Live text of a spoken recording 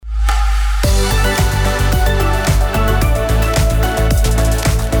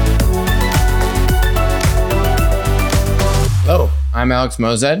Alex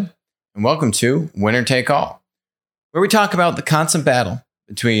Mozed, and welcome to Winner Take All, where we talk about the constant battle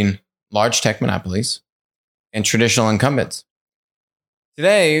between large tech monopolies and traditional incumbents.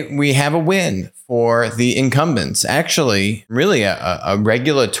 Today, we have a win for the incumbents. Actually, really a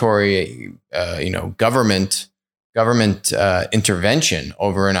regulatory, government intervention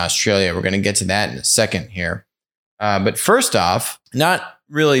over in Australia. We're going to get to that in a second here. But first off, not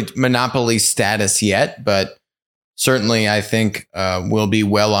really monopoly status yet, but certainly I think will be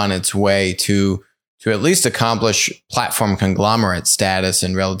well on its way to at least accomplish platform conglomerate status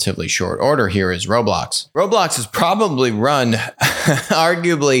in relatively short order. Here is Roblox. Roblox has probably run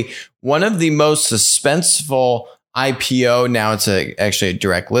arguably one of the most suspenseful IPO. Now it's actually a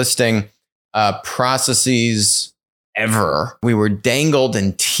direct listing processes ever. We were dangled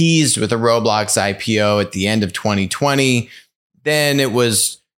and teased with a Roblox IPO at the end of 2020. Then it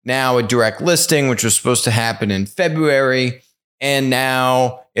was now a direct listing, which was supposed to happen in February. And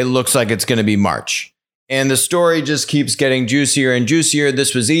now it looks like it's going to be March. And the story just keeps getting juicier and juicier.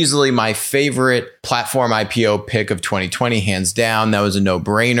 This was easily my favorite platform IPO pick of 2020, hands down. That was a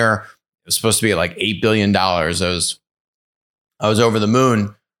no-brainer. It was supposed to be like $8 billion. I was over the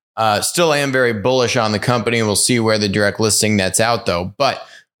moon. Still am very bullish on the company. We'll see where the direct listing nets out, though. But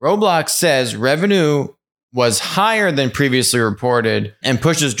Roblox says revenue was higher than previously reported and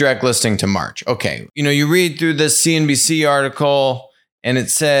pushes direct listing to March. Okay, you read through this CNBC article, and it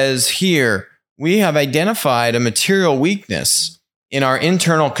says here, we have identified a material weakness in our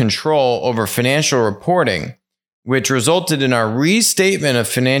internal control over financial reporting, which resulted in our restatement of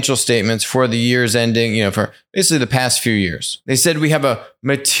financial statements for the years ending, for basically the past few years. They said we have a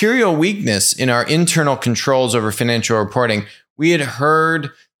material weakness in our internal controls over financial reporting. We had heard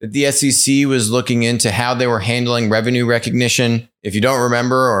that the SEC was looking into how they were handling revenue recognition. If you don't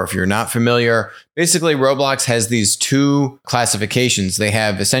remember, or if you're not familiar, basically Roblox has these two classifications. They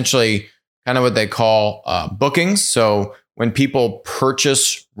have essentially kind of what they call bookings. So when people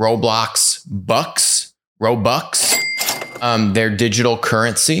purchase Roblox Robux, their digital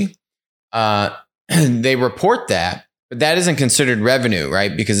currency, they report that, but that isn't considered revenue,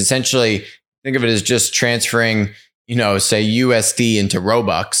 right? Because essentially, think of it as just transferring, say USD into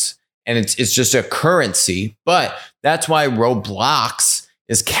Robux, and it's just a currency. But that's why Roblox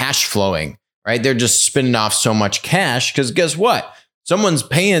is cash flowing, right? They're just spinning off so much cash because guess what? Someone's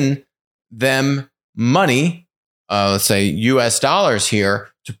paying them money, let's say US dollars here,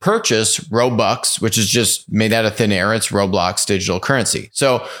 to purchase Robux, which is just made out of thin air. It's Roblox digital currency.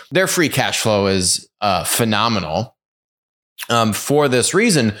 So their free cash flow is phenomenal for this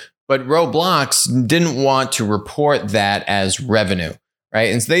reason. But Roblox didn't want to report that as revenue,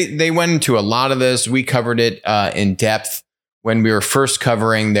 right? And so they went into a lot of this. We covered it in depth when we were first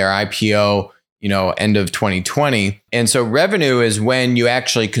covering their IPO, end of 2020. And so revenue is when you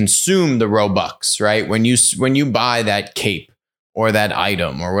actually consume the Robux, right? When you buy that cape or that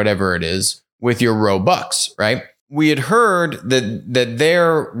item or whatever it is with your Robux, right? We had heard that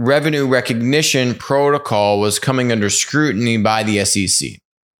their revenue recognition protocol was coming under scrutiny by the SEC.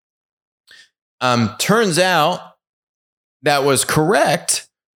 Turns out that was correct,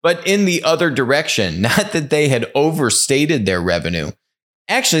 but in the other direction. Not that they had overstated their revenue,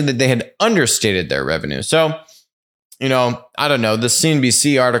 actually that they had understated their revenue. So, I don't know. The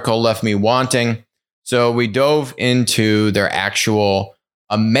CNBC article left me wanting. So we dove into their actual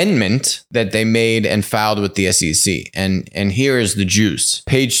amendment that they made and filed with the SEC. And here is the juice.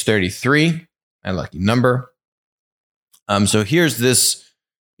 Page 33, my lucky number. So here's this,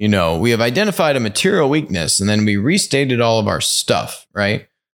 we have identified a material weakness, and then we restated all of our stuff, right?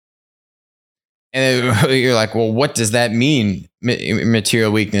 And you're like, well, what does that mean?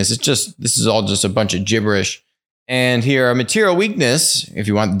 Material weakness. This is all just a bunch of gibberish. And here, a material weakness, if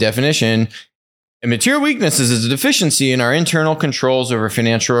you want the definition, a material weakness is a deficiency in our internal controls over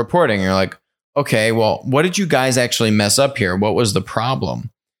financial reporting. You're like, okay, well, what did you guys actually mess up here? What was the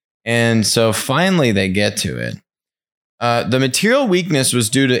problem? And so finally they get to it. The material weakness was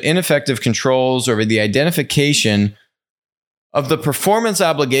due to ineffective controls over the identification of the performance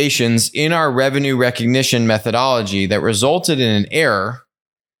obligations in our revenue recognition methodology that resulted in an error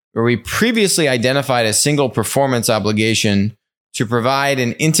where we previously identified a single performance obligation to provide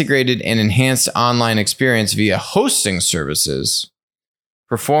an integrated and enhanced online experience via hosting services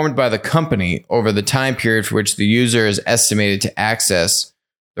performed by the company over the time period for which the user is estimated to access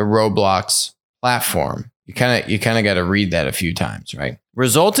the Roblox platform. You kind of got to read that a few times, right?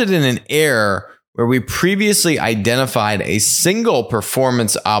 Resulted in an error where we previously identified a single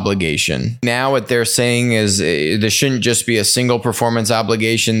performance obligation. Now what they're saying is this shouldn't just be a single performance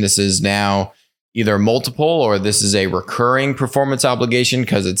obligation. This is now, either multiple or this is a recurring performance obligation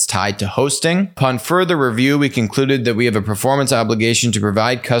because it's tied to hosting. Upon further review, we concluded that we have a performance obligation to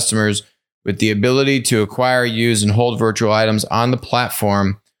provide customers with the ability to acquire, use, and hold virtual items on the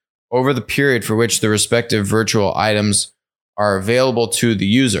platform over the period for which the respective virtual items are available to the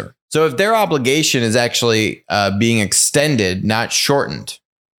user. So if their obligation is actually being extended, not shortened,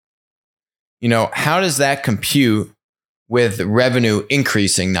 how does that compute with revenue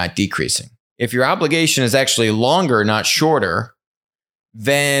increasing, not decreasing? If your obligation is actually longer, not shorter,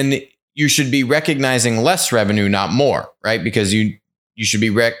 then you should be recognizing less revenue, not more, right? Because you should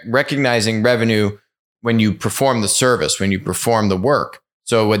be recognizing revenue when you perform the service, when you perform the work.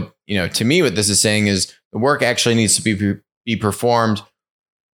 So to me, what this is saying is the work actually needs to be performed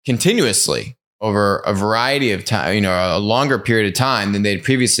continuously over a variety of time, a longer period of time than they'd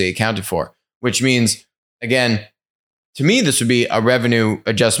previously accounted for, which means, again, to me, this would be a revenue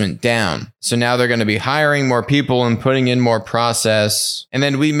adjustment down. So now they're going to be hiring more people and putting in more process. And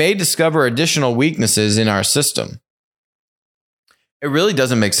then we may discover additional weaknesses in our system. It really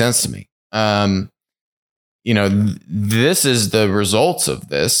doesn't make sense to me. This is the results of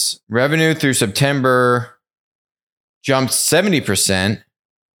this. Revenue through September jumped 70%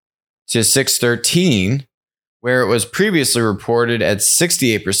 to 613, where it was previously reported at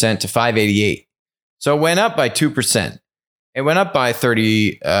 68% to 588. So it went up by 2%. It went up by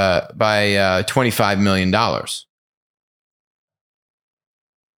 $25 million.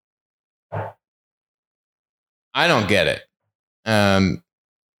 I don't get it. And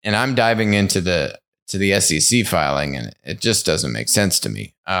I'm diving into the SEC filing, and it just doesn't make sense to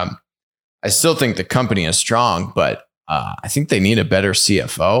me. I still think the company is strong, but I think they need a better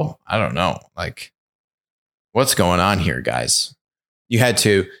CFO. I don't know. What's going on here, guys? You had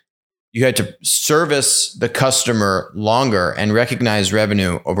to service the customer longer and recognize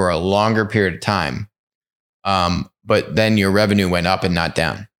revenue over a longer period of time. But then your revenue went up and not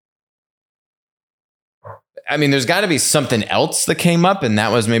down. I mean, there's got to be something else that came up, and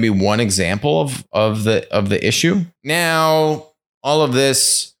that was maybe one example of the issue. Now, all of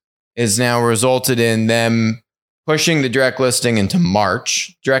this is now resulted in them pushing the direct listing into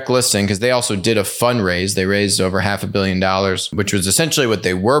March. Direct listing, because they also did a fundraise. They raised over $500 million, which was essentially what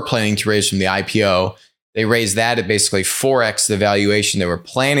they were planning to raise from the IPO. They raised that at basically 4x the valuation they were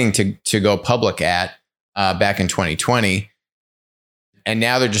planning to go public at back in 2020. And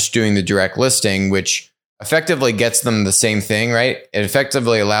now they're just doing the direct listing, which effectively gets them the same thing, right? It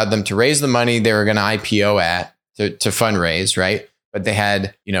effectively allowed them to raise the money they were going to IPO at to fundraise, right? But they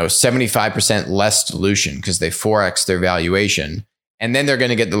had, 75% less dilution because they 4x their valuation. And then they're going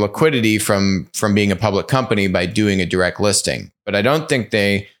to get the liquidity from being a public company by doing a direct listing. But I don't think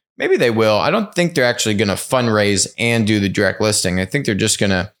maybe they will. I don't think they're actually going to fundraise and do the direct listing. I think they're just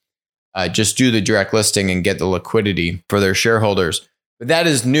going to just do the direct listing and get the liquidity for their shareholders. But that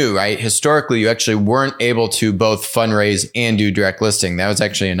is new, right? Historically, you actually weren't able to both fundraise and do direct listing. That was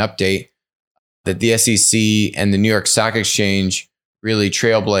actually an update that the SEC and the New York Stock Exchange really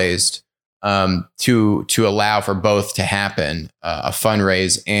trailblazed to allow for both to happen, a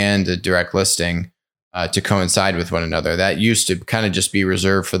fundraise and a direct listing to coincide with one another. That used to kind of just be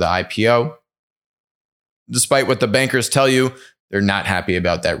reserved for the IPO. Despite what the bankers tell you, they're not happy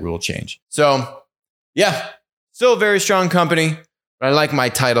about that rule change. So, yeah, still a very strong company. But I like my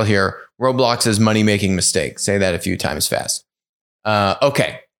title here, Roblox's money-making mistake. Say that a few times fast.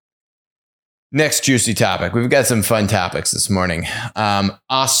 Okay. Next juicy topic. We've got some fun topics this morning.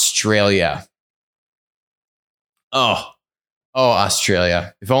 Australia. Oh,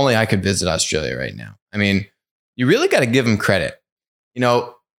 Australia. If only I could visit Australia right now. I mean, you really got to give them credit.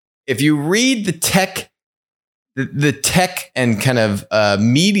 If you read the tech and kind of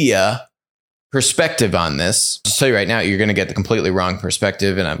media perspective on this, just tell you right now, you're going to get the completely wrong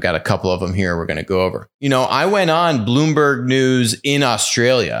perspective. And I've got a couple of them here we're going to go over. I went on Bloomberg News in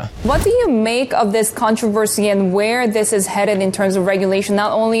Australia. What do you make of this controversy and where this is headed in terms of regulation,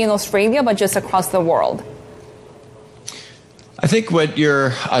 not only in Australia, but just across the world? I think what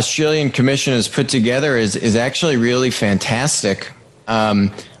your Australian Commission has put together is actually really fantastic.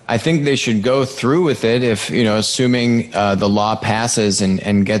 I think they should go through with it if, assuming the law passes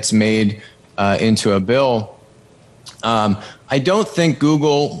and gets made into a bill. I don't think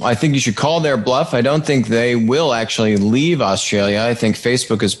I think you should call their bluff. I don't think they will actually leave Australia. I think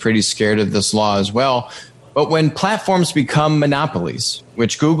Facebook is pretty scared of this law as well. But when platforms become monopolies,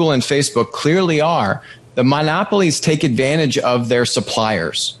 which Google and Facebook clearly are, the monopolies take advantage of their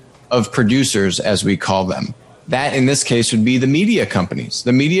suppliers, of producers, as we call them. That, in this case, would be the media companies.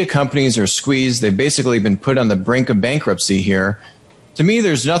 The media companies are squeezed. They've basically been put on the brink of bankruptcy here. to me,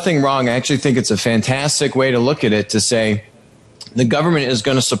 there's nothing wrong. I actually think it's a fantastic way to look at it, to say the government is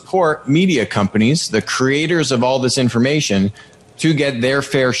going to support media companies, the creators of all this information, to get their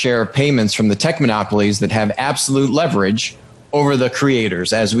fair share of payments from the tech monopolies that have absolute leverage over the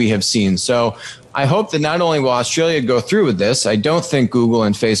creators, as we have seen. So I hope that not only will Australia go through with this, I don't think Google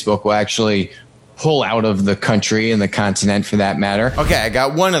and Facebook will actually pull out of the country and the continent for that matter. Okay, I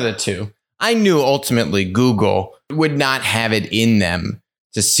got one of the two. I knew ultimately Google would not have it in them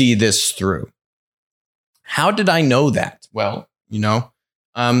to see this through. How did I know that? Well,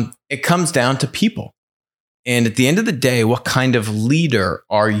 it comes down to people. And at the end of the day, what kind of leader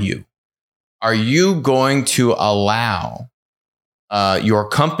are you? Are you going to allow your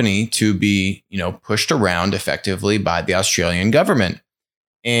company to be, pushed around effectively by the Australian government?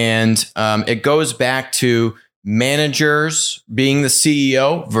 And it goes back to managers being the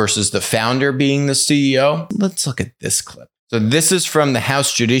CEO versus the founder being the CEO. Let's look at this clip. So this is from the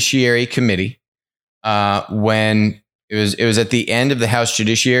House Judiciary Committee when it was at the end of the House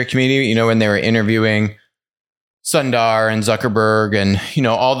Judiciary Committee, when they were interviewing Sundar and Zuckerberg and,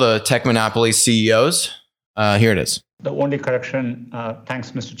 all the tech monopoly CEOs. Here it is. The only correction,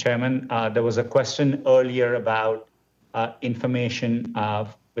 thanks, Mr. Chairman. There was a question earlier about information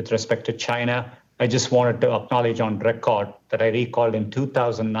with respect to China. I just wanted to acknowledge on record that I recalled in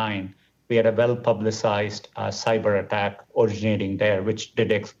 2009, we had a well-publicized cyber attack originating there, which did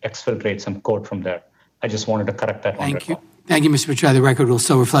exfiltrate some code from there. I just wanted to correct that on record. Thank you, Mr. Pichai. The record will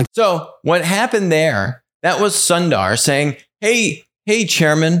still reflect. So what happened there, that was Sundar saying, hey,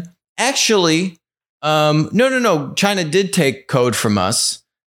 Chairman, actually, no, China did take code from us.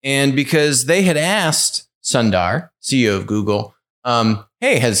 And because they had asked Sundar, CEO of Google,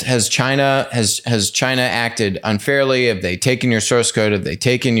 hey, has China acted unfairly? Have they taken your source code? Have they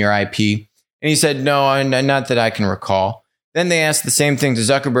taken your IP? And he said, no, not that I can recall. Then they asked the same thing to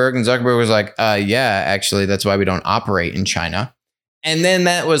Zuckerberg, and Zuckerberg was like, yeah, actually, that's why we don't operate in China. And then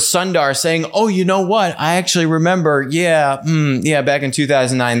that was Sundar saying, oh, you know what? I actually remember, back in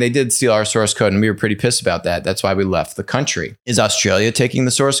 2009, they did steal our source code, and we were pretty pissed about that. That's why we left the country. Is Australia taking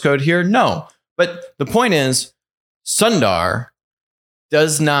the source code here? No. But the point is, Sundar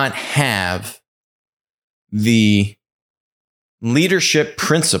does not have the leadership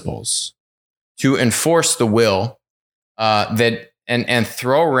principles to enforce the will and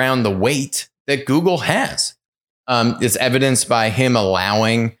throw around the weight that Google has. It's evidenced by him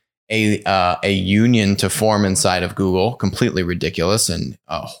allowing a union to form inside of Google. Completely ridiculous and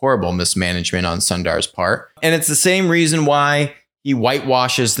horrible mismanagement on Sundar's part. And it's the same reason why he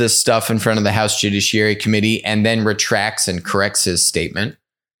whitewashes this stuff in front of the House Judiciary Committee and then retracts and corrects his statement.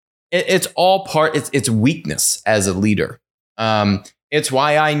 It's all part, it's weakness as a leader. It's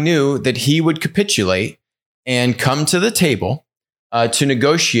why I knew that he would capitulate and come to the table to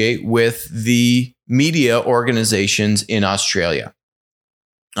negotiate with the media organizations in Australia,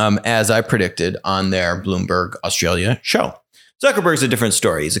 as I predicted on their Bloomberg Australia show. Zuckerberg's a different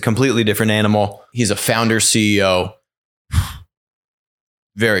story. He's a completely different animal. He's a founder CEO.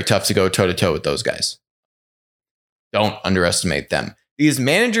 Very tough to go toe-to-toe with those guys. Don't underestimate them. These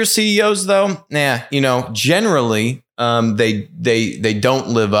manager CEOs, though, generally, they don't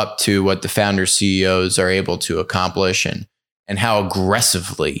live up to what the founder CEOs are able to accomplish and how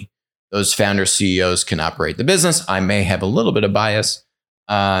aggressively those founder CEOs can operate the business. I may have a little bit of bias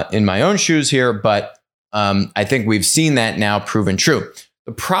in my own shoes here, but I think we've seen that now proven true.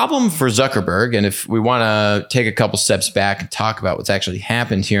 The problem for Zuckerberg, and if we want to take a couple steps back and talk about what's actually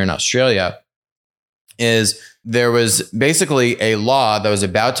happened here in Australia, is there was basically a law that was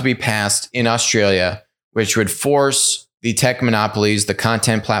about to be passed in Australia, which would force the tech monopolies, the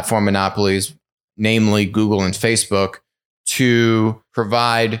content platform monopolies, namely Google and Facebook, to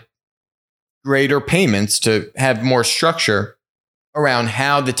provide greater payments, to have more structure around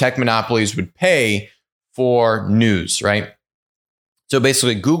how the tech monopolies would pay for news, right? So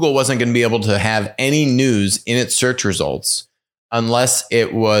basically, Google wasn't going to be able to have any news in its search results unless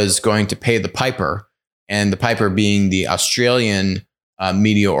it was going to pay the piper, and the piper being the Australian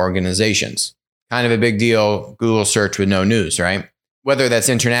media organizations. Kind of a big deal, Google search with no news, right? Whether that's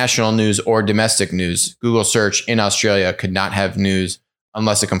international news or domestic news, Google search in Australia could not have news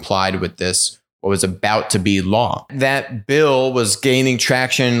unless it complied with this, what was about to be law. That bill was gaining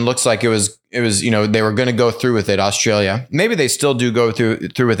traction. Looks like it was, they were going to go through with it, Australia. Maybe they still do go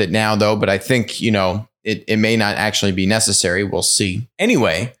through with it now, though, but I think, it may not actually be necessary. We'll see.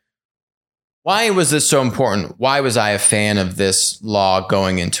 Anyway, why was this so important? Why was I a fan of this law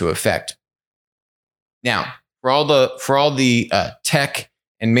going into effect? Now, for all the tech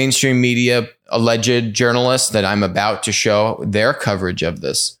and mainstream media alleged journalists that I'm about to show their coverage of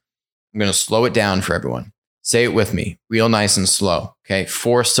this. I'm going to slow it down for everyone. Say it with me, real nice and slow. Okay,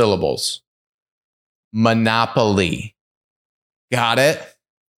 4 syllables. Monopoly. Got it?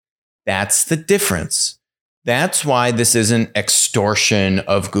 That's the difference. That's why this isn't extortion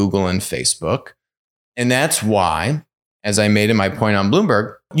of Google and Facebook. And that's why, as I made in my point on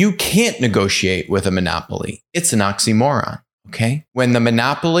Bloomberg, you can't negotiate with a monopoly. It's an oxymoron. Okay. When the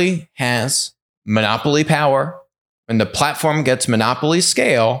monopoly has monopoly power, when the platform gets monopoly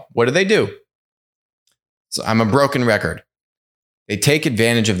scale, what do? So I'm a broken record. They take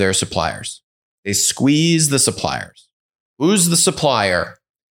advantage of their suppliers. They squeeze the suppliers. Who's the supplier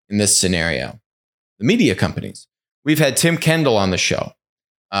in this scenario? The media companies. We've had Tim Kendall on the show.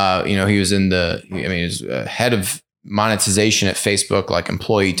 He was he was head of monetization at Facebook, like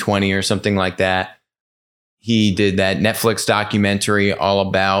employee 20 or something like that. He did that Netflix documentary all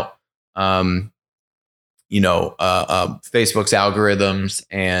about, Facebook's algorithms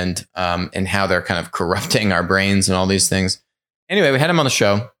and how they're kind of corrupting our brains and all these things. Anyway, we had him on the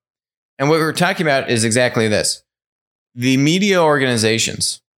show. And what we were talking about is exactly this. The media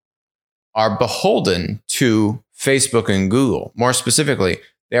organizations are beholden to Facebook and Google. More specifically,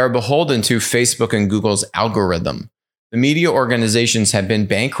 they are beholden to Facebook and Google's algorithm. The media organizations have been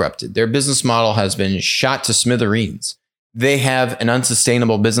bankrupted. Their business model has been shot to smithereens. They have an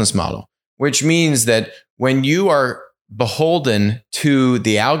unsustainable business model, which means that when you are beholden to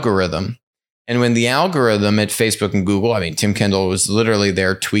the algorithm, and when the algorithm at Facebook and Google, Tim Kendall was literally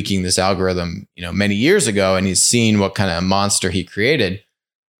there tweaking this algorithm, many years ago, and he's seen what kind of monster he created.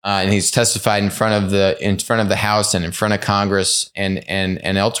 And he's testified in front of the House and in front of Congress and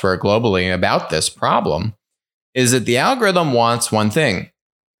elsewhere globally about this problem, is that the algorithm wants one thing.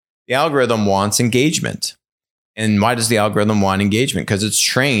 The algorithm wants engagement. And why does the algorithm want engagement? Because it's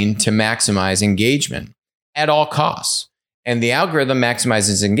trained to maximize engagement at all costs. And the algorithm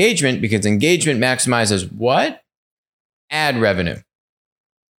maximizes engagement because engagement maximizes what? Ad revenue.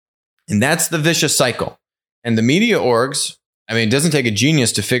 And that's the vicious cycle. And the media orgs, it doesn't take a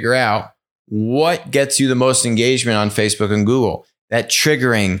genius to figure out what gets you the most engagement on Facebook and Google. That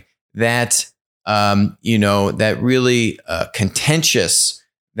triggering, that that really contentious,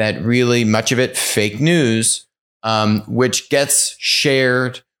 that really much of it fake news, which gets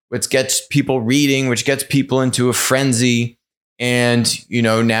shared, which gets people reading, which gets people into a frenzy. And,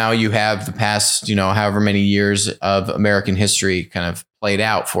 now you have the past, however many years of American history kind of played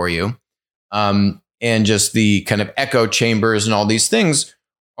out for you. And just the kind of echo chambers and all these things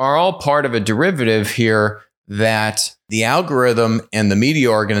are all part of a derivative here that the algorithm and the media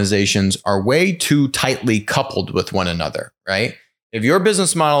organizations are way too tightly coupled with one another, right? If your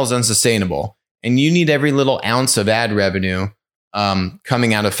business model is unsustainable and you need every little ounce of ad revenue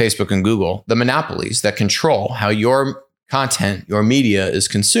coming out of Facebook and Google, the monopolies that control how your content, your media is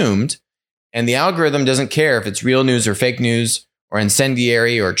consumed, and the algorithm doesn't care if it's real news or fake news or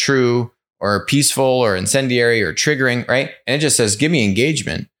incendiary or true or peaceful or incendiary or triggering, right? And it just says, give me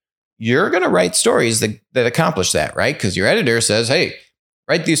engagement. You're going to write stories that accomplish that, right? Because your editor says, hey,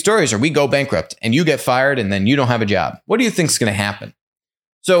 write these stories or we go bankrupt and you get fired and then you don't have a job. What do you think is going to happen?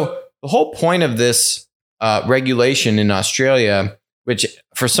 So the whole point of this regulation in Australia, which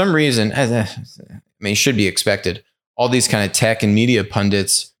for some reason, should be expected, all these kind of tech and media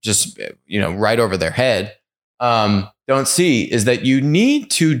pundits just, right over their head, don't see, is that you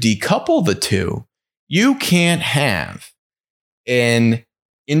need to decouple the two. You can't have an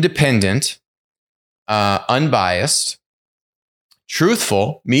independent, unbiased,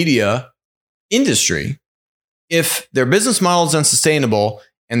 truthful media industry if their business model is unsustainable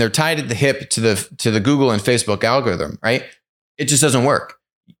and they're tied at the hip to the Google and Facebook algorithm, right? It just doesn't work.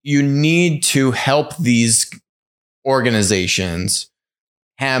 You need to help these organizations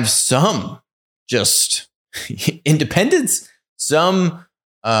have some just independence, some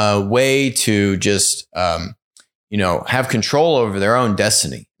way to just have control over their own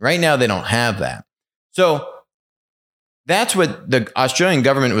destiny. Right now, they don't have that. So that's what the Australian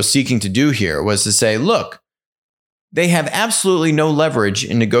government was seeking to do here, was to say, look, they have absolutely no leverage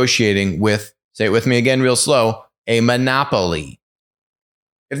in negotiating with, say it with me again real slow, a monopoly.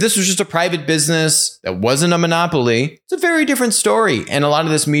 If this was just a private business that wasn't a monopoly, it's a very different story. And a lot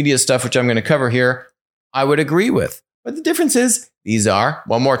of this media stuff, which I'm going to cover here, I would agree with. But the difference is these are,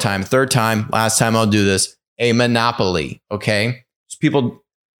 one more time, third time, last time I'll do this, a monopoly. Okay. Just people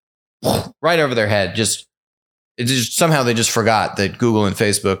right over their head. Somehow they just forgot that Google and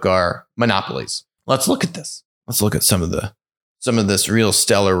Facebook are monopolies. Let's look at this. Let's look at some of this real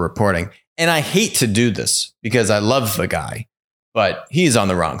stellar reporting. And I hate to do this because I love the guy. but he's on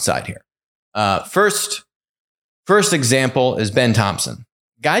the wrong side here. First example is Ben Thompson.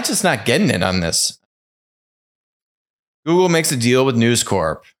 Guy's just not getting it on this. Google makes a deal with News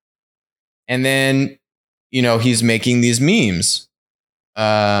Corp, and then, he's making these memes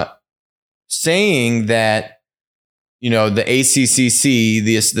saying that, the ACCC,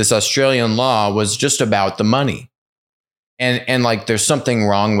 this Australian law, was just about the money. And like, there's something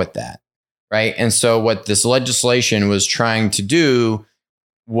wrong with that, right? And so what this legislation was trying to do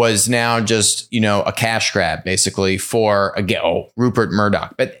was now just, a cash grab, basically, for, Rupert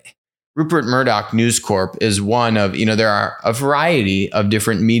Murdoch. But Rupert Murdoch News Corp is one of, there are a variety of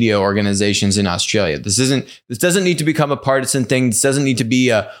different media organizations in Australia. This doesn't need to become a partisan thing. This doesn't need to be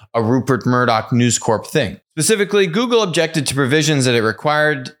a Rupert Murdoch News Corp thing. Specifically, Google objected to provisions that it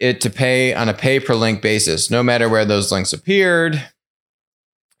required it to pay on a pay-per-link basis, no matter where those links appeared.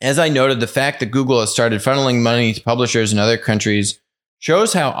 As I noted, the fact that Google has started funneling money to publishers in other countries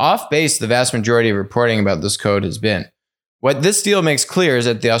shows how off-base the vast majority of reporting about this code has been. What this deal makes clear is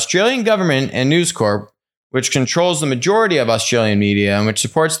that the Australian government and News Corp, which controls the majority of Australian media and which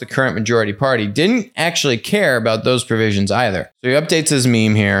supports the current majority party, didn't actually care about those provisions either. So he updates his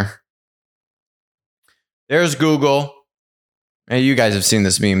meme here. There's Google. And you guys have seen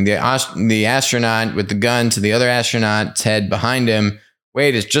this meme. The astronaut with the gun to the other astronaut's head behind him.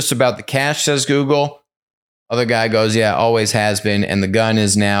 Wait, it's just about the cash, says Google. Other guy goes, yeah, always has been. And the gun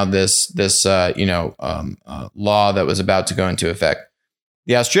is now this law that was about to go into effect.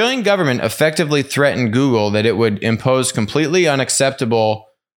 The Australian government effectively threatened Google that it would impose completely unacceptable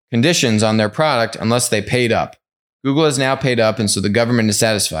conditions on their product unless they paid up. Google has now paid up, and so the government is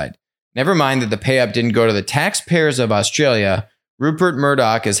satisfied. Never mind that the pay up didn't go to the taxpayers of Australia. Rupert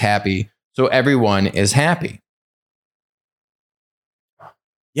Murdoch is happy, so everyone is happy.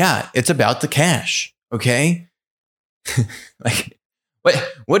 Yeah, it's about the cash. Okay. Like,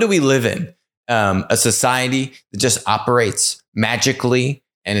 what do we live in? A society that just operates magically,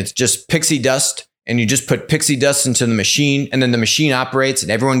 and it's just pixie dust, and you just put pixie dust into the machine, and then the machine operates and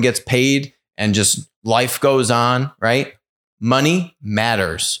everyone gets paid and just life goes on, right? Money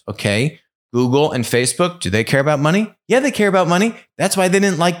matters. Okay. Google and Facebook, do they care about money? Yeah, they care about money. That's why they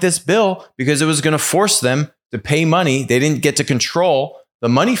didn't like this bill, because it was going to force them to pay money. They didn't get to control the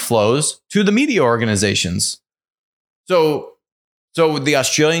money flows to the media organizations. So the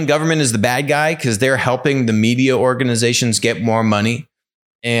Australian government is the bad guy because they're helping the media organizations get more money.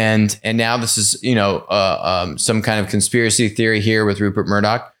 And now this is, some kind of conspiracy theory here with Rupert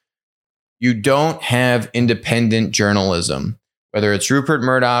Murdoch. You don't have independent journalism, whether it's Rupert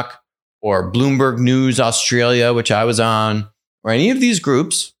Murdoch or Bloomberg News Australia, which I was on, or any of these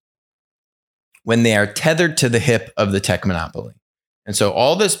groups, when they are tethered to the hip of the tech monopoly. And so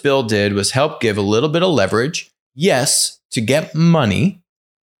all this bill did was help give a little bit of leverage, yes, to get money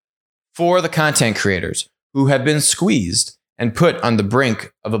for the content creators who have been squeezed and put on the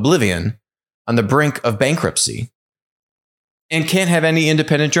brink of oblivion, on the brink of bankruptcy, and can't have any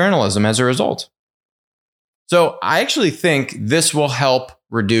independent journalism as a result. So I actually think this will help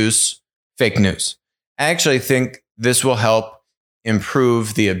reduce fake news. I actually think this will help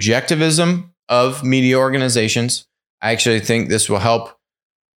improve the objectivism of media organizations. I actually think this will help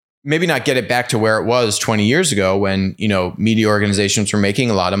maybe not get it back to where it was 20 years ago when, media organizations were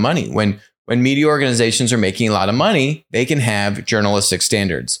making a lot of money. When media organizations are making a lot of money, they can have journalistic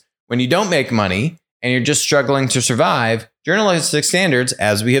standards. When you don't make money and you're just struggling to survive, journalistic standards,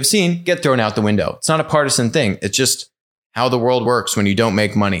 as we have seen, get thrown out the window. It's not a partisan thing. It's just how the world works when you don't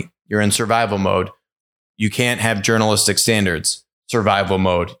make money. You're in survival mode. You can't have journalistic standards. Survival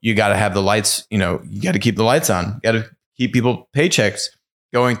mode. You got to have the lights, you got to keep the lights on. You got to keep people paychecks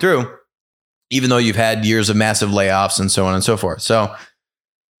going through, even though you've had years of massive layoffs and so on and so forth. So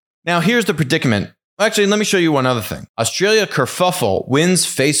now here's the predicament. Actually, let me show you one other thing. Australia kerfuffle wins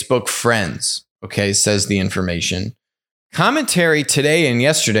Facebook friends. Okay, says the information. Commentary today and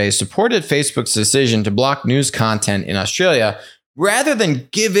yesterday supported Facebook's decision to block news content in Australia rather than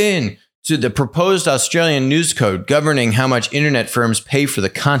give in to the proposed Australian news code governing how much internet firms pay for the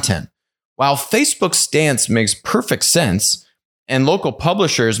content. While Facebook's stance makes perfect sense, and local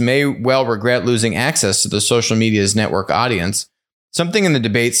publishers may well regret losing access to the social media's network audience, something in the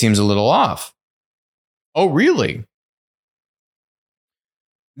debate seems a little off. Oh, really?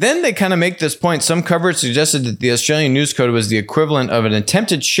 Then they kind of make this point. Some coverage suggested that the Australian news code was the equivalent of an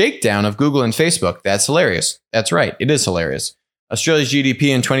attempted shakedown of Google and Facebook. That's hilarious. That's right. It is hilarious. Australia's GDP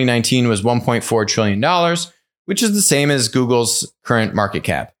in 2019 was $1.4 trillion, which is the same as Google's current market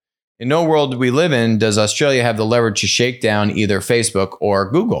cap. In no world we live in does Australia have the leverage to shake down either Facebook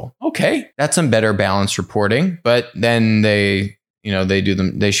or Google. Okay, that's some better balanced reporting, but then they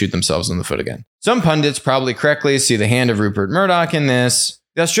they shoot themselves in the foot again. Some pundits probably correctly see the hand of Rupert Murdoch in this.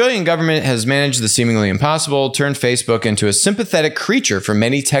 The Australian government has managed the seemingly impossible, turned Facebook into a sympathetic creature for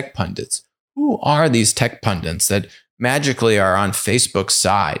many tech pundits. Who are these tech pundits that magically are on Facebook's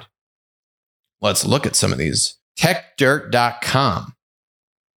side? Let's look at some of these. TechDirt.com.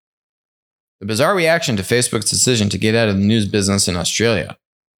 The bizarre reaction to Facebook's decision to get out of the news business in Australia.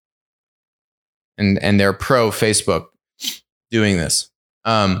 And they're pro-Facebook doing this.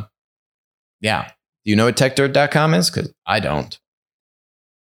 Yeah. Do you know what TechDirt.com is? Because I don't.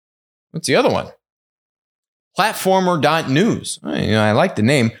 What's the other one? Platformer.news. I like the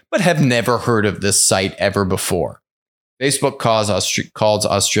name, but have never heard of this site ever before. Facebook calls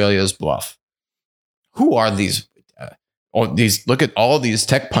Australia's bluff. Who are these? Look at all these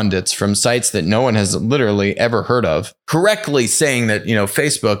tech pundits from sites that no one has literally ever heard of, correctly saying that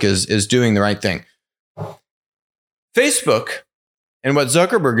Facebook is doing the right thing. Facebook and what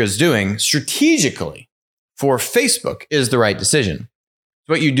Zuckerberg is doing strategically for Facebook is the right decision. It's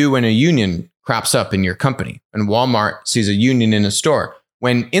what you do when a union crops up in your company, and Walmart sees a union in a store.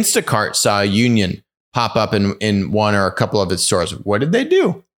 When Instacart saw a union pop up in one or a couple of its stores, what did they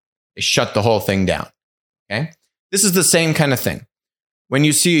do? They shut the whole thing down. Okay, this is the same kind of thing. When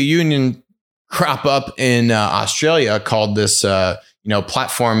you see a union crop up in Australia called this,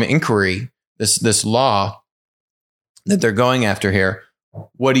 platform inquiry, this law that they're going after here,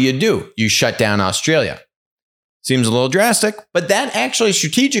 what do? You shut down Australia. Seems a little drastic, but that actually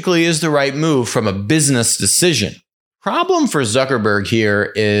strategically is the right move from a business decision. Problem for Zuckerberg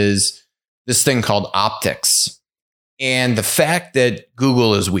here is this thing called optics. And the fact that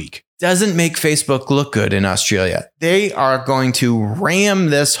Google is weak doesn't make Facebook look good in Australia. They are going to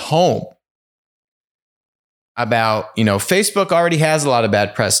ram this home about, Facebook already has a lot of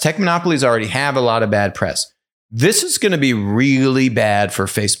bad press. Tech monopolies already have a lot of bad press. This is going to be really bad for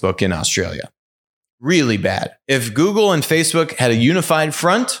Facebook in Australia. Really bad. If Google and Facebook had a unified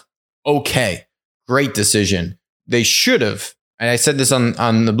front, okay, great decision. They should have, and I said this on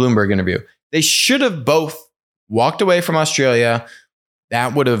the Bloomberg interview, they should have both walked away from Australia.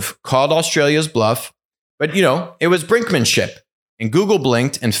 That would have called Australia's bluff. But, it was brinkmanship. And Google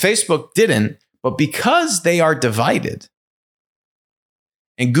blinked and Facebook didn't. But because they are divided,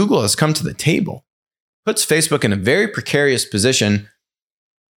 and Google has come to the table, puts Facebook in a very precarious position,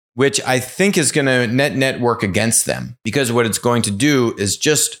 which I think is going to net work against them, because what it's going to do is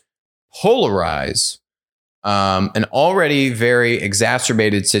just polarize an already very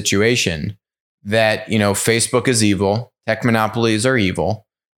exacerbated situation that, Facebook is evil, tech monopolies are evil,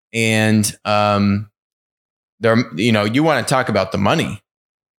 and you want to talk about the money.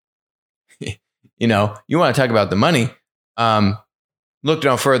 You want to talk about the money. Look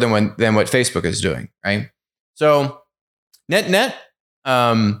no further than what Facebook is doing, right? So net.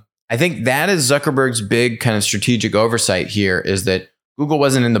 I think that is Zuckerberg's big kind of strategic oversight here, is that Google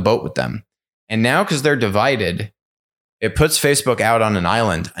wasn't in the boat with them. And now, because they're divided, it puts Facebook out on an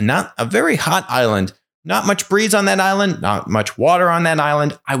island, and not a very hot island, not much breeze on that island, not much water on that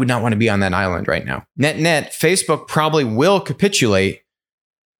island. I would not want to be on that island right now. Net, Facebook probably will capitulate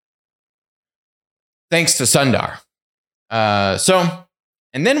thanks to Sundar.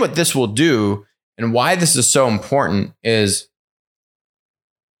 And then what this will do, and why this is so important, is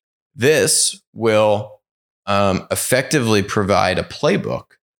this will effectively provide a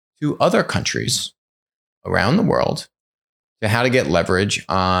playbook to other countries around the world to how to get leverage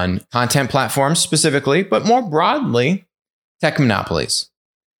on content platforms specifically, but more broadly, tech monopolies.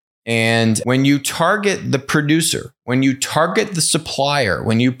 And when you target the producer, when you target the supplier,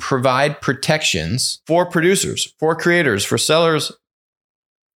 when you provide protections for producers, for creators, for sellers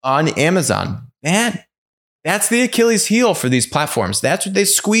on Amazon, that's the Achilles heel for these platforms. That's what they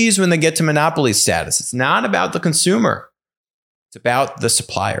squeeze when they get to monopoly status. It's not about the consumer. It's about the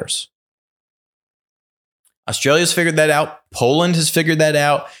suppliers. Australia's figured that out. Poland has figured that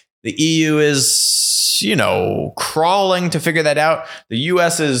out. The EU is, crawling to figure that out. The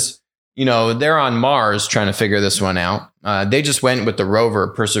US is, they're on Mars trying to figure this one out. They just went with the rover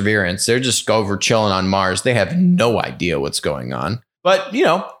Perseverance. They're just over chilling on Mars. They have no idea what's going on. But,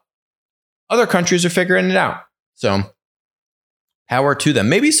 other countries are figuring it out. So power to them.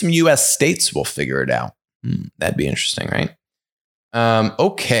 Maybe some US states will figure it out. That'd be interesting, right?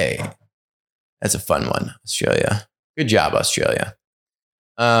 Okay. That's a fun one, Australia. Good job, Australia.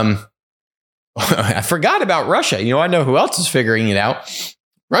 I forgot about Russia. I know who else is figuring it out.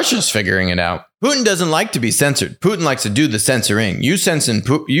 Russia's figuring it out. Putin doesn't like to be censored. Putin likes to do the censoring. You censor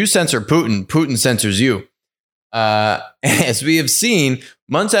Putin, Putin censors you. As we have seen,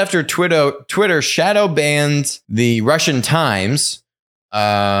 months after Twitter shadow banned the Russian Times,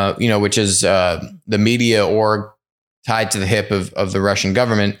 which is the media org tied to the hip of the Russian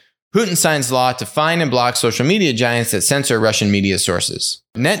government, Putin signs law to fine and block social media giants that censor Russian media sources.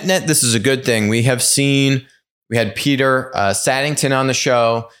 Net, this is a good thing. We had Peter Saddington on the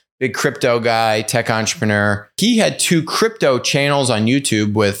show, big crypto guy, tech entrepreneur. He had 2 crypto channels on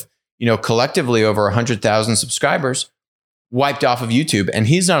YouTube with, collectively over 100,000 subscribers wiped off of YouTube. And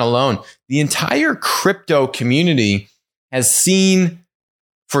he's not alone. The entire crypto community has seen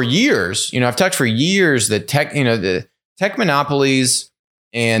for years, I've talked for years that the tech monopolies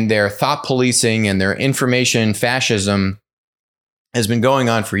and their thought policing and their information fascism has been going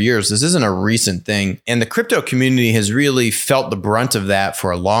on for years. This isn't a recent thing. And the crypto community has really felt the brunt of that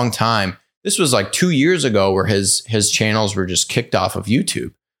for a long time. This was like 2 years ago where his channels were just kicked off of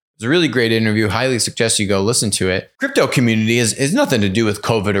YouTube. It was a really great interview. Highly suggest you go listen to it. Crypto community is nothing to do with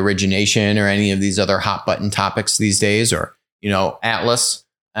COVID origination or any of these other hot button topics these days, or, Atlas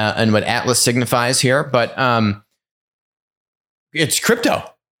and what Atlas signifies here. But it's crypto.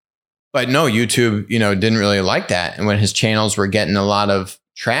 But no, YouTube, didn't really like that. And when his channels were getting a lot of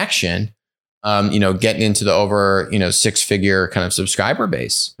traction, getting into the over, 6-figure kind of subscriber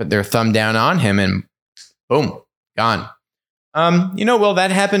base, put their thumb down on him and boom, gone. Will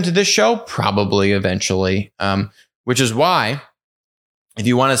that happen to this show? Probably eventually. Which is why if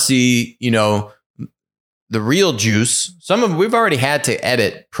you want to see, the real juice, we've already had to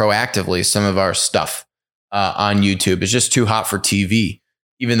edit proactively some of our stuff on YouTube. It's just too hot for TV.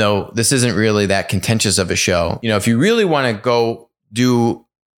 Even though this isn't really that contentious of a show, if you really want to go do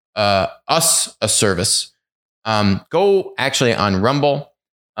us a service, go actually on Rumble,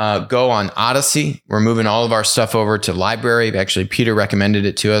 go on Odyssey. We're moving all of our stuff over to Library. Actually, Peter recommended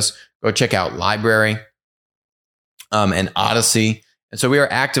it to us. Go check out Library and Odyssey. And so we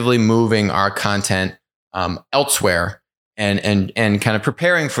are actively moving our content elsewhere and kind of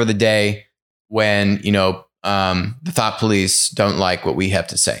preparing for the day when, the thought police don't like what we have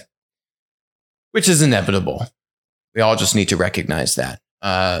to say, which is inevitable. We all just need to recognize that.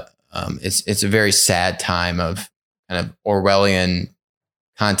 It's a very sad time of kind of Orwellian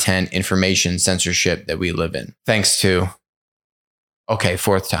content, information censorship that we live in. Thanks to,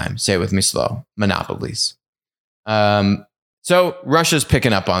 fourth time, say it with me slow, monopolies. So Russia's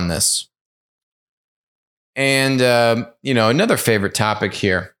picking up on this. And, another favorite topic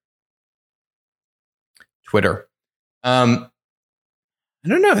here. Twitter. I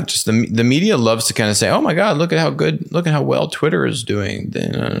don't know. Just the media loves to kind of say, "Oh my God, look at how well Twitter is doing."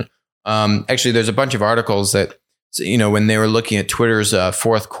 Actually, there's a bunch of articles that, when they were looking at Twitter's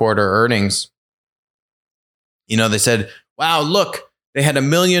fourth quarter earnings, they said, "Wow, look, they had 1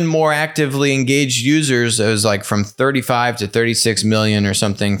 million more actively engaged users." It was like from 35 to 36 million or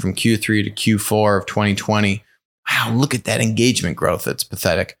something from Q3 to Q4 of 2020. Wow, look at that engagement growth. That's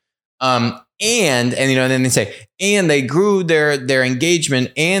pathetic. And then they say, and they grew their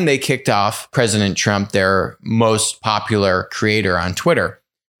engagement and they kicked off President Trump, their most popular creator on Twitter,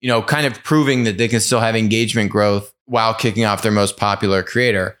 kind of proving that they can still have engagement growth while kicking off their most popular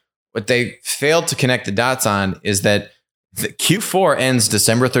creator. What they failed to connect the dots on is that the Q4 ends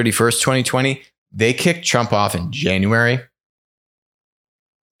December 31st, 2020. They kicked Trump off in January.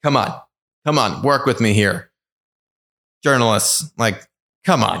 Come on, work with me here. Journalists,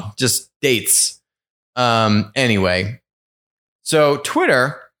 come on, just dates. Anyway, so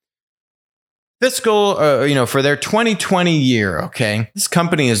Twitter fiscal, for their 2020 year, okay, this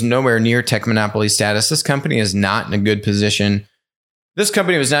company is nowhere near tech monopoly status. This company is not in a good position. This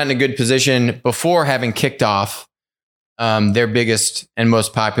company was not in a good position before having kicked off their biggest and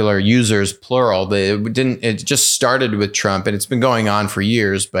most popular users, plural. It just started with Trump and it's been going on for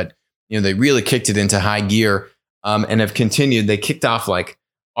years, but they really kicked it into high gear and have continued. They kicked off like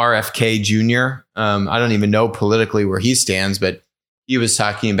RFK Jr. I don't even know politically where he stands, but he was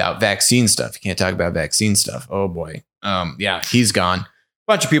talking about vaccine stuff. You can't talk about vaccine stuff. Oh boy. Yeah, he's gone. A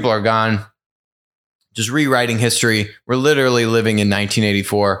bunch of people are gone. Just rewriting history. We're literally living in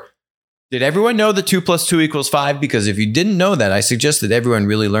 1984. Did everyone know that 2 + 2 = 5? Because if you didn't know that, I suggest that everyone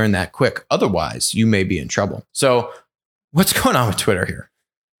really learn that quick. Otherwise, you may be in trouble. So what's going on with Twitter here?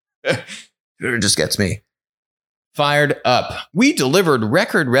 Twitter just gets me fired up. We delivered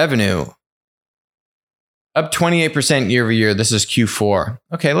record revenue, up 28% year over year. This is Q4.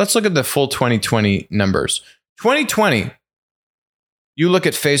 Okay, let's look at the full 2020 numbers. 2020, you look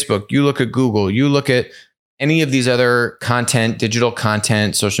at Facebook, you look at Google, you look at any of these other content, digital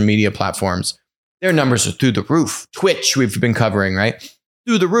content, social media platforms, their numbers are through the roof. Twitch, we've been covering, right?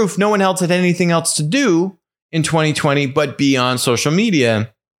 Through the roof. No one else had anything else to do in 2020, but beyond social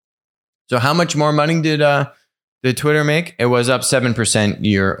media. So how much more money did Twitter make? It was up 7%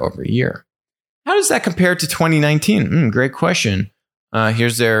 year over year. How does that compare to 2019? Great question.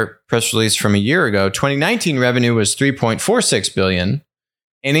 Here's their press release from a year ago. 2019 revenue was $3.46 billion,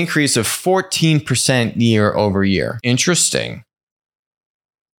 an increase of 14% year over year. Interesting.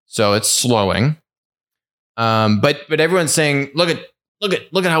 So it's slowing. But everyone's saying, look at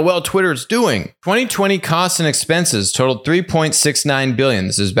how well Twitter's doing. 2020 costs and expenses totaled $3.69 billion.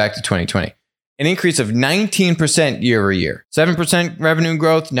 This is back to 2020. An increase of 19% year over year. 7% revenue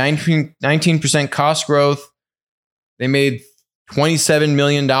growth, 19% cost growth. They made $27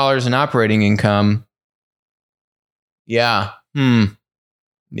 million in operating income. Yeah.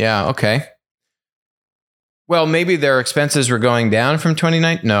 Yeah, okay. Well, maybe their expenses were going down from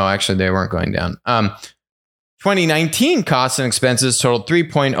 2019. No, actually, they weren't going down. 2019 costs and expenses totaled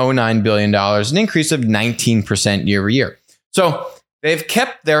 $3.09 billion, an increase of 19% year over year. So they've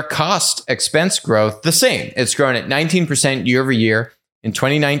kept their cost expense growth the same. It's grown at 19% year over year in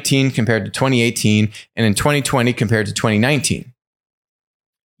 2019 compared to 2018 and in 2020 compared to 2019.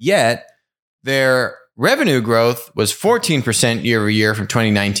 Yet their revenue growth was 14% year over year from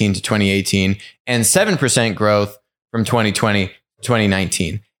 2019 to 2018 and 7% growth from 2020 to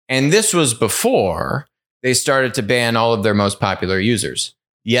 2019. And this was before they started to ban all of their most popular users.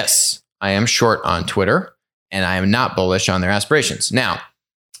 Yes, I am short on Twitter, and I am not bullish on their aspirations. Now,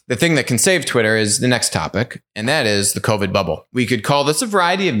 the thing that can save Twitter is the next topic, and that is the COVID bubble. We could call this a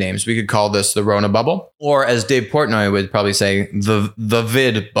variety of names. We could call this the Rona bubble, or as Dave Portnoy would probably say, the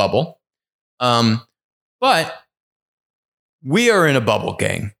vid bubble. But we are in a bubble,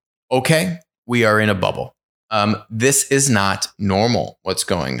 gang. Okay? We are in a bubble. This is not normal, what's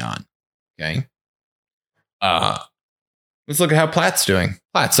going on. Okay? Let's look at how Platt's doing.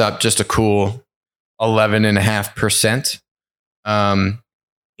 Platt's up just a cool 11.5%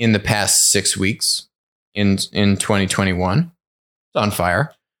 in the past 6 weeks in 2021. It's on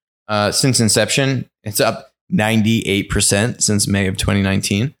fire. Since inception, it's up 98% since May of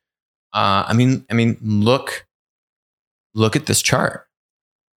 2019. I mean, look at this chart.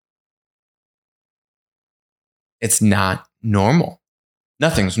 It's not normal.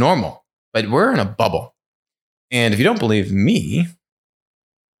 Nothing's normal, but we're in a bubble. And if you don't believe me,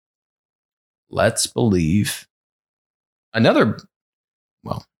 let's believe another.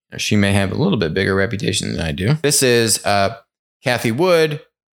 Well, she may have a little bit bigger reputation than I do. This is Cathie Wood.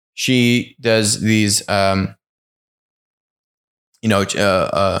 She does these, well-reputed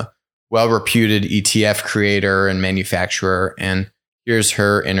ETF creator and manufacturer. And here's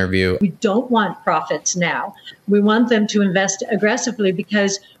her interview. We don't want profits now. We want them to invest aggressively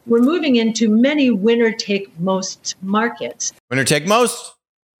because we're moving into many winner-take-most markets. Winner-take-most?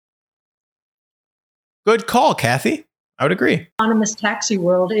 Good call, Cathie. I would agree. Autonomous taxi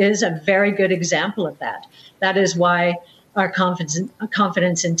world is a very good example of that. That is why our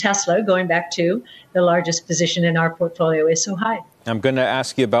confidence in Tesla, going back to the largest position in our portfolio, is so high. I'm going to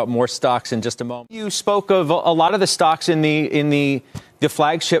ask you about more stocks in just a moment. You spoke of a lot of the stocks in the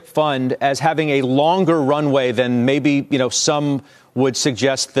flagship fund as having a longer runway than maybe some would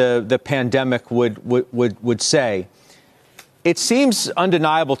suggest the pandemic would say. It seems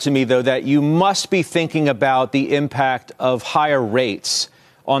undeniable to me, though, that you must be thinking about the impact of higher rates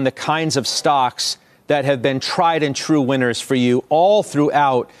on the kinds of stocks that have been tried and true winners for you all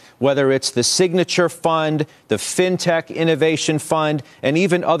throughout, whether it's the Signature Fund, the FinTech Innovation Fund, and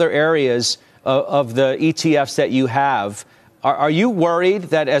even other areas of the ETFs that you have. Are you worried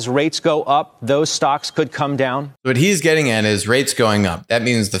that as rates go up, those stocks could come down? What he's getting at is rates going up. That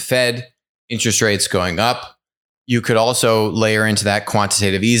means the Fed interest rates going up. You could also layer into that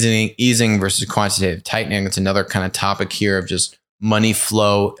quantitative easing versus quantitative tightening. It's another kind of topic here of just money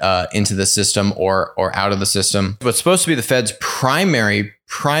flow into the system or out of the system. What's supposed to be the Fed's primary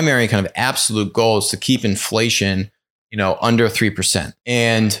kind of absolute goal is to keep inflation, under 3%.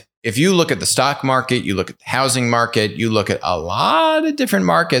 And if you look at the stock market, you look at the housing market, you look at a lot of different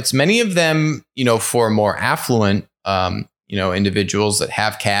markets, many of them, for more affluent, individuals that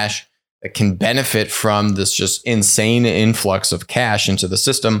have cash that can benefit from this just insane influx of cash into the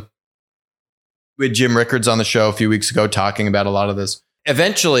system. We had Jim Rickards on the show a few weeks ago talking about a lot of this.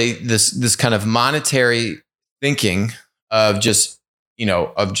 Eventually, this kind of monetary thinking of just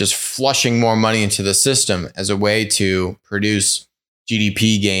flushing more money into the system as a way to produce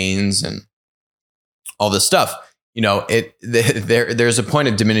GDP gains and all this stuff. There's a point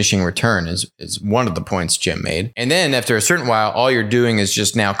of diminishing return is one of the points Jim made. And then after a certain while, all you're doing is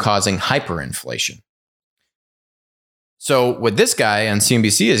just now causing hyperinflation. So what this guy on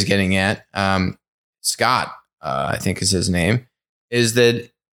CNBC is getting at, Scott I think is his name, is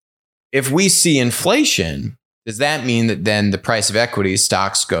that if we see inflation, does that mean that then the price of equity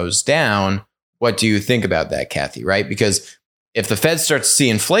stocks goes down? What do you think about that, Kathy? Right? Because if the Fed starts to see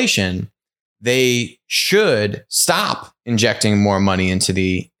inflation, they should stop injecting more money into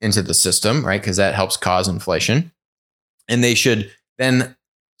the system, right? Because that helps cause inflation. And they should then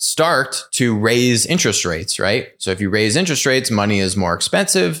start to raise interest rates, right? So if you raise interest rates, money is more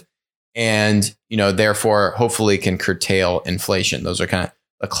expensive and, therefore hopefully can curtail inflation. Those are kind of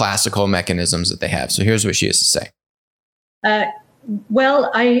the classical mechanisms that they have. So here's what she has to say.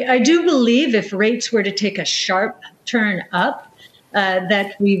 Well, I do believe if rates were to take a sharp turn up,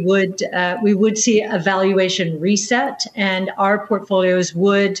 that we would see a valuation reset, and our portfolios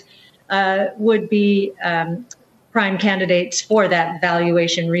would be prime candidates for that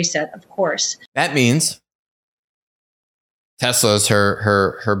valuation reset. Of course, that means Tesla's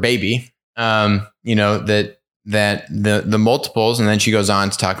her baby. That the multiples, and then she goes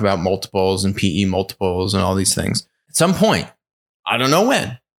on to talk about multiples and PE multiples and all these things. At some point, I don't know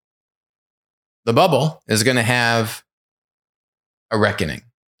when, the bubble is going to have a reckoning.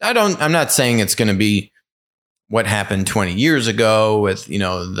 I'm not saying it's going to be what happened 20 years ago with,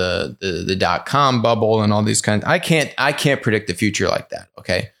 the .com bubble and all these kinds. I can't predict the future like that.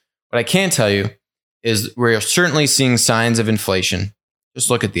 Okay. What I can tell you is we're certainly seeing signs of inflation. Just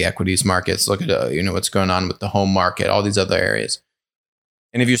look at the equities markets, look at, what's going on with the home market, all these other areas.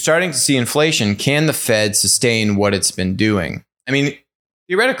 And if you're starting to see inflation, can the Fed sustain what it's been doing? I mean,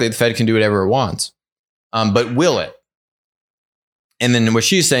 theoretically, the Fed can do whatever it wants, but will it? And then what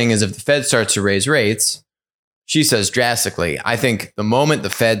she's saying is if the Fed starts to raise rates, she says drastically. I think the moment the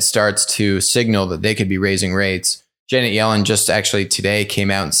Fed starts to signal that they could be raising rates, Janet Yellen just actually today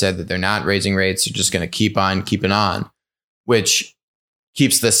came out and said that they're not raising rates. They're just going to keep on keeping on, which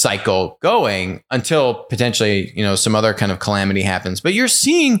keeps the cycle going until potentially, some other kind of calamity happens. But you're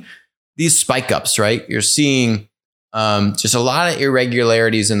seeing these spike ups, right? You're seeing just a lot of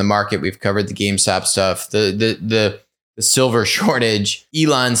irregularities in the market. We've covered the GameStop stuff, the silver shortage,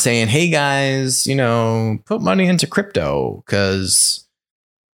 Elon saying, hey guys, put money into crypto because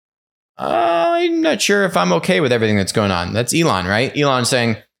I'm not sure if I'm okay with everything that's going on. That's Elon, right? Elon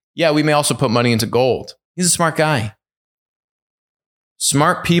saying, yeah, we may also put money into gold. He's a smart guy.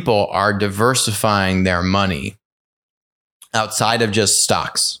 Smart people are diversifying their money outside of just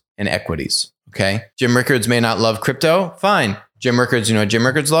stocks and equities. Okay. Jim Rickards may not love crypto. Fine. Jim Rickards, you know what Jim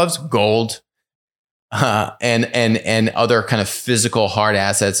Rickards loves? Gold. And other kind of physical hard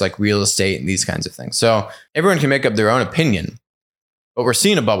assets like real estate and these kinds of things. So everyone can make up their own opinion, but we're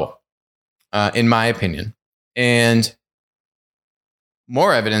seeing a bubble, in my opinion, and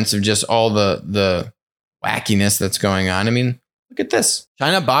more evidence of just all the wackiness that's going on. I mean, look at this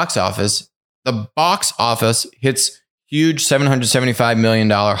China box office. The box office hits huge $775 million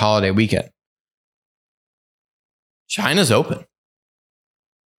holiday weekend. China's open.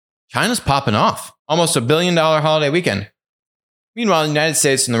 China's popping off. Almost $1 billion holiday weekend. Meanwhile, the United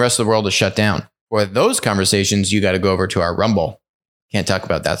States and the rest of the world is shut down. For those conversations, you got to go over to our Rumble. Can't talk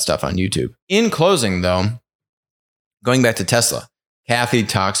about that stuff on YouTube. In closing, though, going back to Tesla, Kathy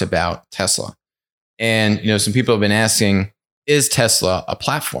talks about Tesla. And, some people have been asking, is Tesla a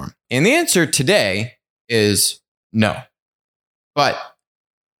platform? And the answer today is no. But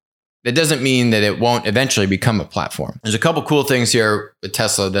that doesn't mean that it won't eventually become a platform. There's a couple cool things here with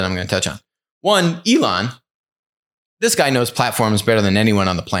Tesla that I'm going to touch on. One, Elon, this guy knows platforms better than anyone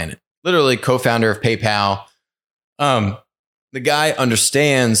on the planet. Literally co-founder of PayPal. The guy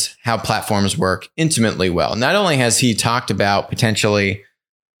understands how platforms work intimately well. Not only has he talked about potentially,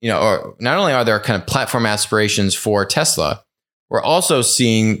 or not only are there kind of platform aspirations for Tesla, we're also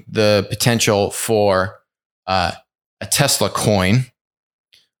seeing the potential for a Tesla coin,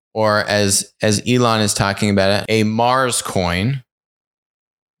 or as Elon is talking about it, a Mars coin.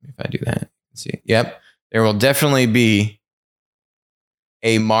 If I do that. See, yep, there will definitely be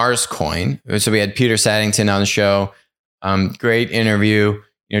a Mars coin. So we had Peter Saddington on the show. Great interview,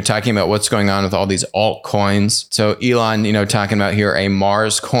 talking about what's going on with all these altcoins. So Elon, talking about here a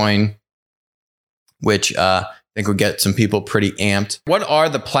Mars coin, which I think will get some people pretty amped. What are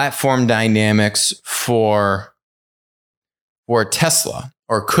the platform dynamics for Tesla,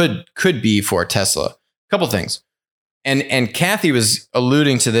 or could be for Tesla? A couple things. And Kathy was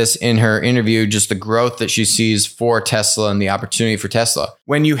alluding to this in her interview, just the growth that she sees for Tesla and the opportunity for Tesla.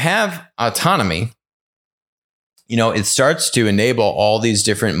 When you have autonomy, it starts to enable all these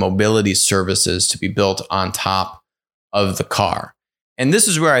different mobility services to be built on top of the car. And this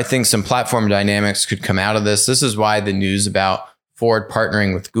is where I think some platform dynamics could come out of this. This is why the news about Ford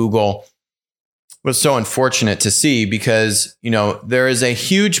partnering with Google was so unfortunate to see because, there is a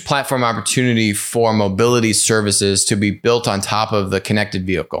huge platform opportunity for mobility services to be built on top of the connected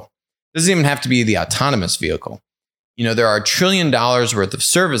vehicle. It doesn't even have to be the autonomous vehicle. There are $1 trillion worth of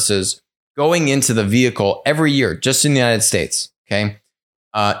services going into the vehicle every year, just in the United States. Okay.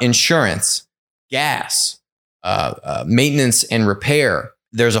 Insurance, gas, maintenance and repair.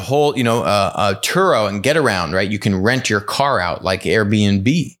 There's a whole, Turo and Getaround, right? You can rent your car out like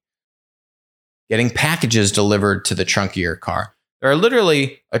Airbnb, getting packages delivered to the trunk of your car. There are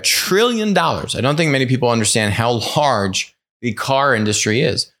literally $1 trillion. I don't think many people understand how large the car industry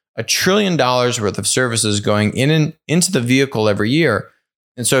is. $1 trillion worth of services going into the vehicle every year.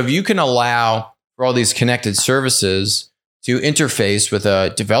 And so if you can allow for all these connected services to interface with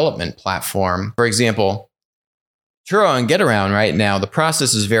a development platform, for example, Turo and Getaround right now, the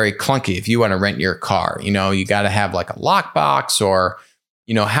process is very clunky. If you want to rent your car, you got to have like a lockbox or,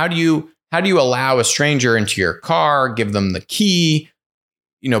 how do you allow a stranger into your car, give them the key,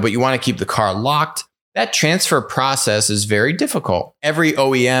 but you want to keep the car locked? That transfer process is very difficult. Every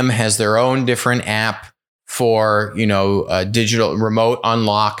OEM has their own different app for, a digital remote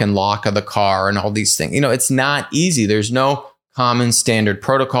unlock and lock of the car and all these things. It's not easy. There's no common standard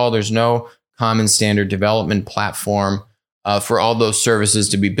protocol. There's no common standard development platform for all those services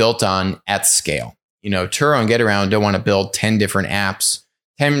to be built on at scale. Turo and Getaround don't want to build 10 different apps,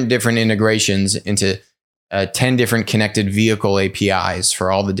 10 different integrations into 10 different connected vehicle APIs for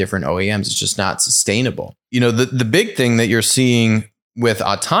all the different OEMs. It's just not sustainable. The big thing that you're seeing with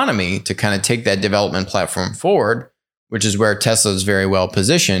autonomy to kind of take that development platform forward, which is where Tesla is very well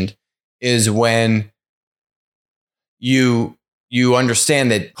positioned, is when you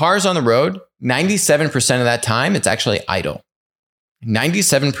understand that cars on the road, 97% of that time, it's actually idle.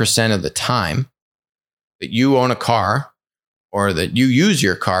 97% of the time that you own a car or that you use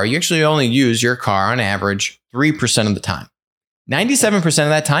your car, you actually only use your car on average 3% of the time. 97% of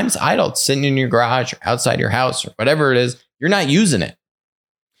that time it's idle. It's sitting in your garage or outside your house or whatever it is. You're not using it.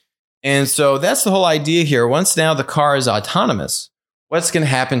 And so that's the whole idea here. Once now the car is autonomous, what's going to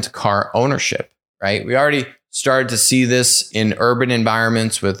happen to car ownership, right? We already started to see this in urban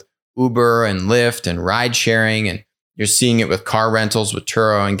environments with Uber and Lyft and ride sharing, and you're seeing it with car rentals with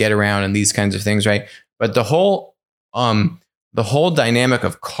Turo and Getaround and these kinds of things, right? But the whole dynamic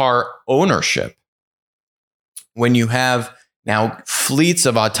of car ownership, when you have now fleets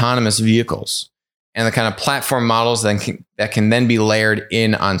of autonomous vehicles and the kind of platform models that can then be layered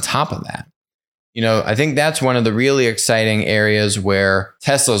in on top of that, I think that's one of the really exciting areas where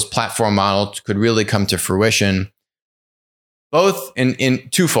Tesla's platform model could really come to fruition, both in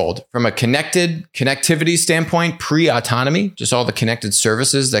twofold. From a connectivity standpoint, pre-autonomy, just all the connected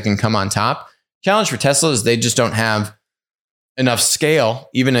services that can come on top. Challenge for Tesla is they just don't have enough scale,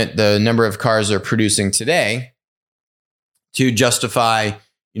 even at the number of cars they're producing today, to justify,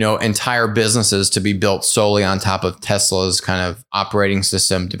 entire businesses to be built solely on top of Tesla's kind of operating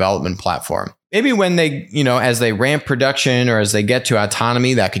system development platform. Maybe when they, as they ramp production or as they get to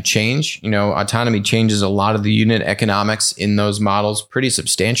autonomy, that could change. Autonomy changes a lot of the unit economics in those models pretty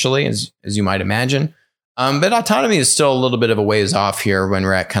substantially, as you might imagine. But autonomy is still a little bit of a ways off here when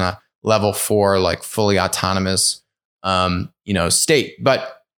we're at kind of level 4, like fully autonomous, state.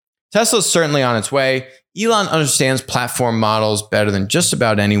 But Tesla's certainly on its way. Elon understands platform models better than just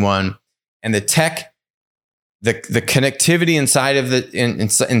about anyone, and the tech, the connectivity inside of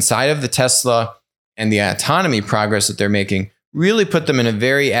the Tesla and the autonomy progress that they're making really put them in a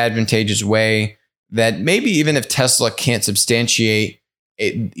very advantageous way that maybe even if Tesla can't substantiate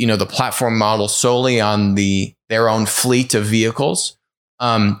the platform model solely on their own fleet of vehicles,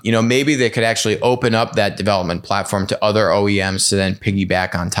 maybe they could actually open up that development platform to other OEMs to then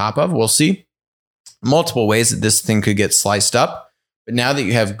piggyback on top of. We'll see multiple ways that this thing could get sliced up. But now that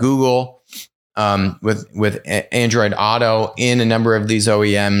you have Google with Android Auto in a number of these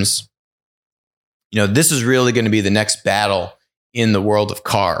OEMs, this is really going to be the next battle in the world of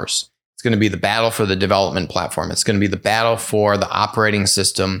cars. It's going to be the battle for the development platform. It's going to be the battle for the operating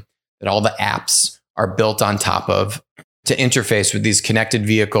system that all the apps are built on top of to interface with these connected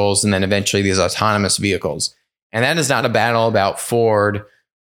vehicles and then eventually these autonomous vehicles. And that is not a battle about Ford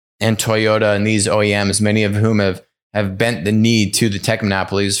and Toyota and these OEMs, many of whom have bent the knee to the tech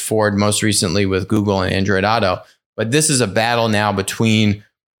monopolies, Ford most recently with Google and Android Auto. But this is a battle now between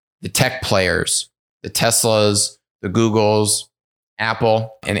the tech players, the Teslas, the Googles,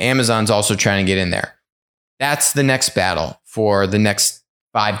 Apple, and Amazon's also trying to get in there. That's the next battle for the next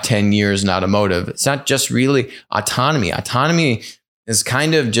 5-10 years in automotive. It's not just really autonomy. Autonomy is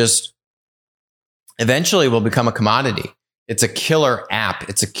kind of just eventually will become a commodity. It's a killer app.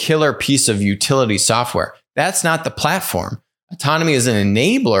 It's a killer piece of utility software. That's not the platform. Autonomy is an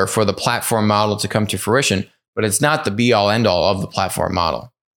enabler for the platform model to come to fruition, but it's not the be all end all of the platform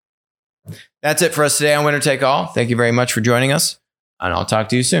model. That's it for us today on Winner Take All. Thank you very much for joining us, and I'll talk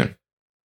to you soon.